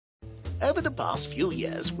Over the past few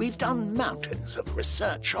years, we've done mountains of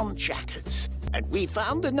research on jackets, and we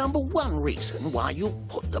found the #1 reason why you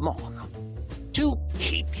put them on. To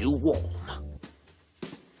keep you warm.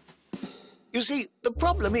 You see, the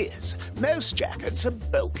problem is, most jackets are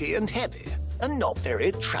bulky and heavy, and not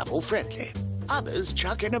very travel-friendly. Others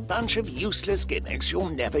chuck in a bunch of useless gimmicks you'll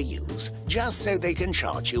never use, just so they can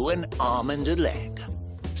charge you an arm and a leg.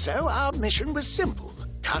 So our mission was simple.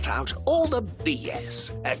 Cut out all the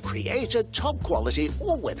BS and create a top-quality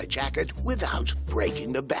all-weather jacket without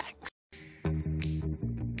breaking the bank.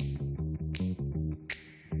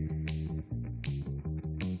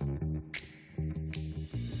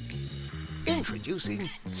 Introducing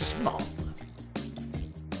Small.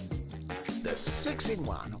 The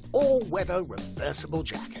 6-in-1 all-weather reversible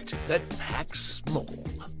jacket that packs small.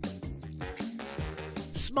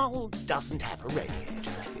 Small doesn't have a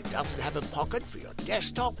radiator, it doesn't have a pocket for your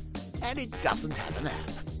desktop, and it doesn't have an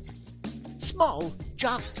app. Small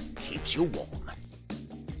just keeps you warm.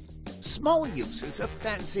 Small uses a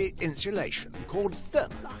fancy insulation called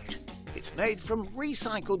Thermalite. It's made from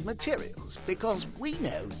recycled materials because we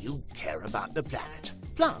know you care about the planet.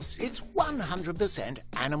 Plus, it's 100%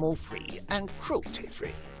 animal-free and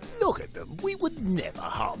cruelty-free. Look at them. We would never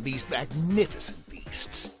harm these magnificent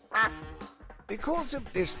beasts. Because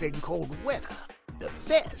of this thing called weather, the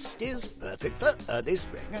vest is perfect for early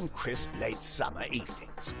spring and crisp late summer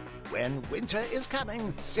evenings. When winter is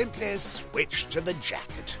coming, simply switch to the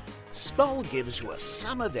jacket. Small gives you a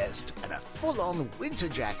summer vest and a full-on winter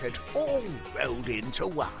jacket all rolled into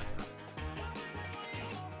one.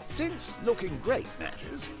 Since looking great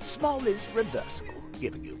matters, Small is reversible,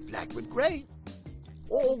 giving you black with grey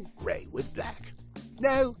or grey with black.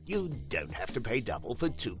 No, you don't have to pay double for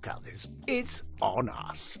 2 colours. It's on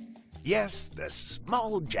us. Yes, the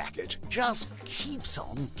Small jacket just keeps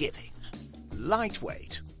on giving.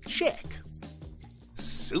 Lightweight, check.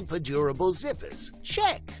 Super durable zippers,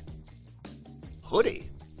 check.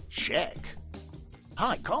 Hoodie, check.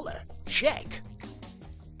 High collar, check.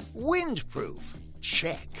 Windproof,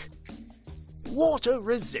 check. Water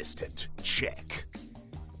resistant, check.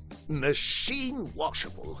 Machine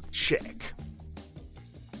washable, check.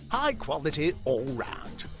 High quality all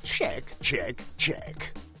round, check, check,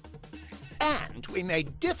 check. And we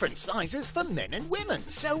made different sizes for men and women,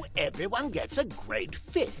 so everyone gets a great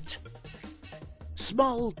fit.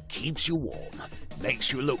 Small keeps you warm,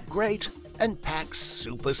 makes you look great, and packs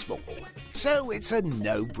super small, so it's a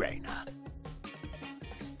no-brainer.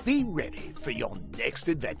 Be ready for your next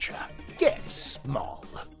adventure. Get Small.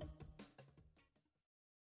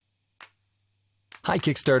 Hi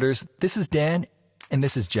Kickstarters, this is Dan, and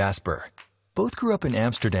this is Jasper. Both grew up in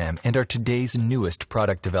Amsterdam and are today's newest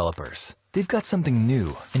product developers. They've got something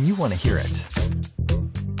new, and you want to hear it.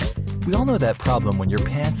 We all know that problem when your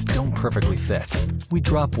pants don't perfectly fit. We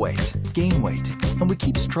drop weight, gain weight, and we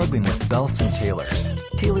keep struggling with belts and tailors.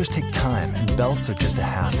 Tailors take time, and belts are just a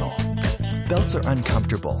hassle. Belts are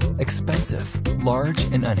uncomfortable, expensive, large,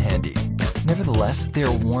 and unhandy. Nevertheless, they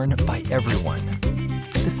are worn by everyone.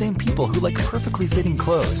 The same people who like perfectly fitting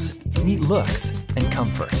clothes, neat looks, and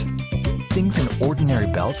comfort. Things an ordinary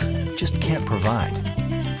belt just can't provide.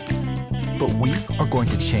 But we are going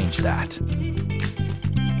to change that.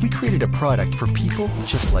 We created a product for people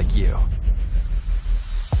just like you.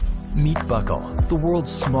 Meet Buckle, the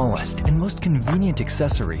world's smallest and most convenient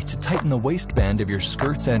accessory to tighten the waistband of your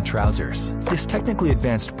skirts and trousers. This technically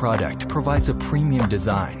advanced product provides a premium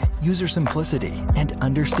design, user simplicity, and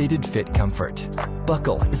understated fit comfort.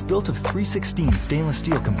 Buckle is built of 316 stainless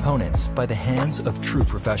steel components by the hands of true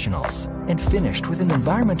professionals and finished with an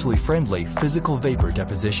environmentally friendly physical vapor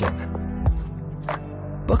deposition.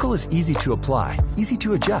 Buckle is easy to apply, easy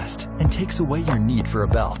to adjust, and takes away your need for a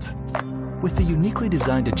belt. With the uniquely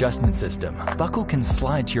designed adjustment system, Buckle can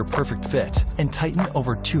slide to your perfect fit and tighten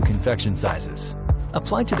over 2 confection sizes.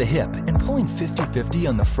 Applied to the hip and pulling 50-50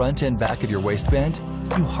 on the front and back of your waistband,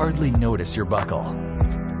 you hardly notice your buckle.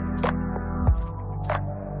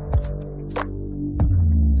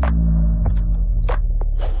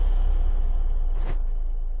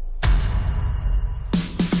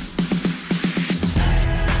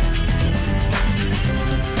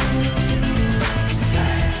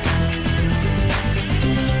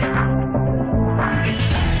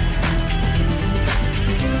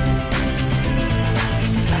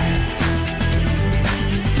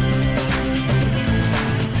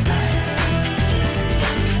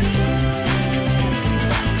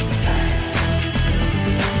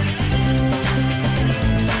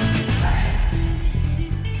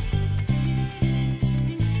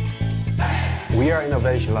 We are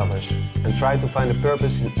innovation lovers and try to find a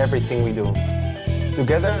purpose in everything we do.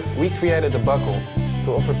 Together, we created the Buckle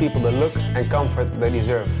to offer people the look and comfort they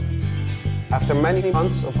deserve. After many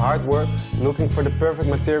months of hard work looking for the perfect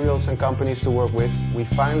materials and companies to work with, we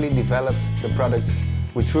finally developed the product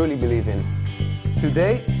we truly believe in.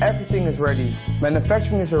 Today, everything is ready.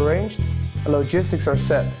 Manufacturing is arranged and logistics are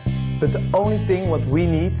set. But the only thing what we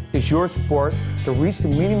need is your support to reach the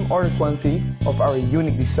minimum order quantity of our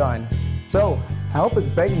unique design. So, help us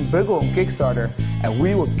backing Buckle on Kickstarter and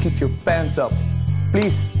we will keep your pants up.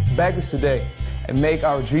 Please, back us today and make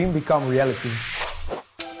our dream become reality.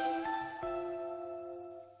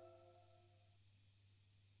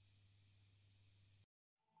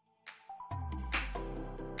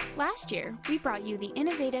 Last year, we brought you the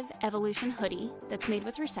innovative Evolution hoodie that's made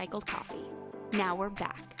with recycled coffee. Now we're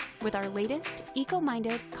back with our latest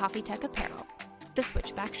eco-minded coffee tech apparel, the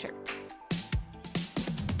Switchback shirt.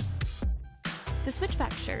 The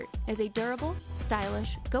Switchback shirt is a durable,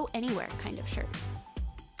 stylish, go-anywhere kind of shirt.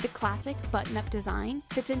 The classic button-up design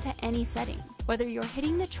fits into any setting, whether you're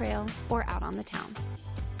hitting the trail or out on the town.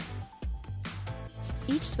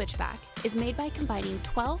 Each Switchback is made by combining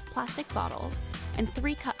 12 plastic bottles and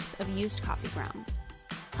 3 cups of used coffee grounds,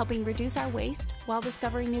 helping reduce our waste while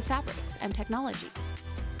discovering new fabrics and technologies.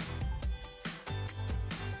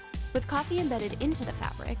 With coffee embedded into the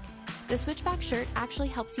fabric, the Switchback shirt actually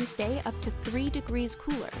helps you stay up to 3 degrees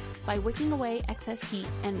cooler by wicking away excess heat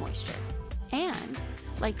and moisture. And,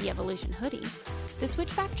 like the Evolution hoodie, the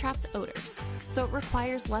Switchback traps odors, so it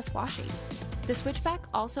requires less washing. The Switchback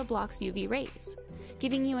also blocks UV rays,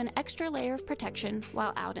 giving you an extra layer of protection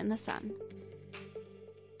while out in the sun.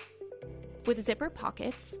 With zipper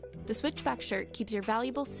pockets, the Switchback shirt keeps your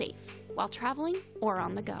valuables safe while traveling or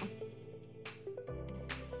on the go.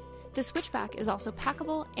 The Switchback is also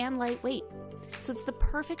packable and lightweight, so it's the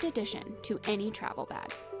perfect addition to any travel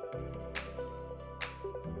bag.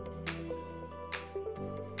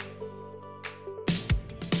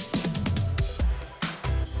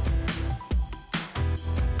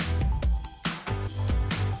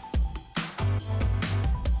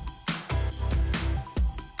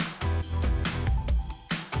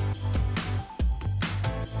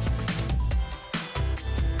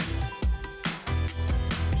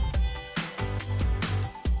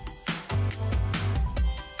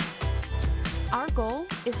 Our goal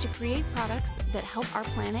is to create products that help our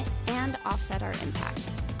planet and offset our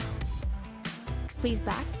impact. Please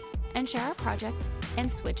back and share our project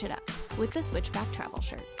and switch it up with the Switchback travel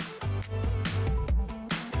shirt.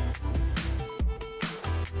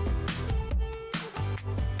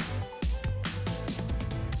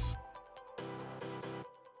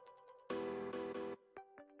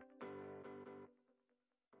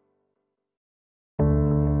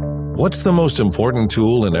 What's the most important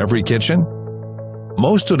tool in every kitchen?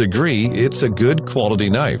 Most would agree it's a good quality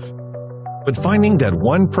knife. But finding that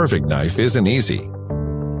one perfect knife isn't easy.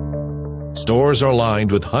 Stores are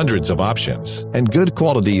lined with hundreds of options, and good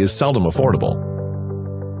quality is seldom affordable.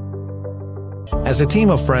 As a team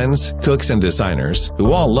of friends, cooks, and designers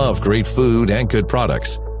who all love great food and good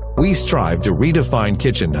products, we strive to redefine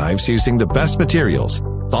kitchen knives using the best materials,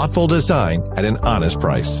 thoughtful design, at an honest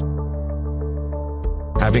price.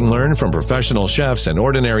 Having learned from professional chefs and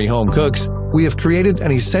ordinary home cooks, we have created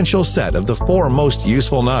an essential set of the 4 most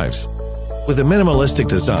useful knives. With a minimalistic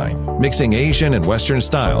design, mixing Asian and Western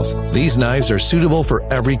styles, these knives are suitable for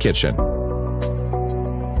every kitchen.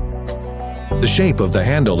 The shape of the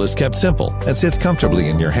handle is kept simple and sits comfortably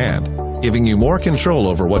in your hand, giving you more control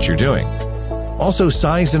over what you're doing. Also,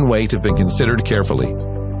 size and weight have been considered carefully.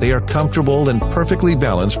 They are comfortable and perfectly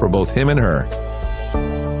balanced for both him and her.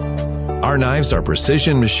 Our knives are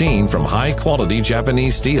precision machined from high-quality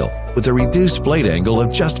Japanese steel with a reduced blade angle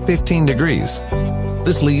of just 15 degrees.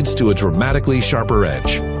 This leads to a dramatically sharper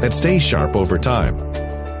edge that stays sharp over time.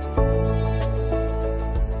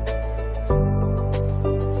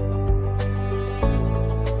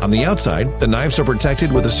 On the outside, the knives are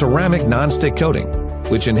protected with a ceramic non-stick coating,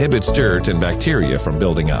 which inhibits dirt and bacteria from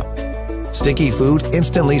building up. Sticky food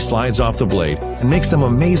instantly slides off the blade and makes them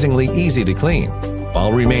amazingly easy to clean,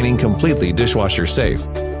 while remaining completely dishwasher safe.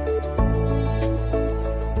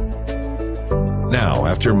 Now,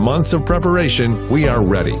 after months of preparation, we are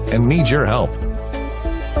ready and need your help.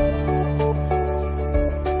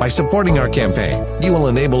 By supporting our campaign, you will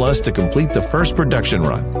enable us to complete the first production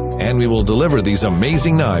run, and we will deliver these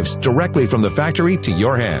amazing knives directly from the factory to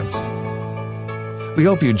your hands. We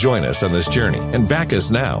hope you join us on this journey and back us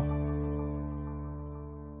now.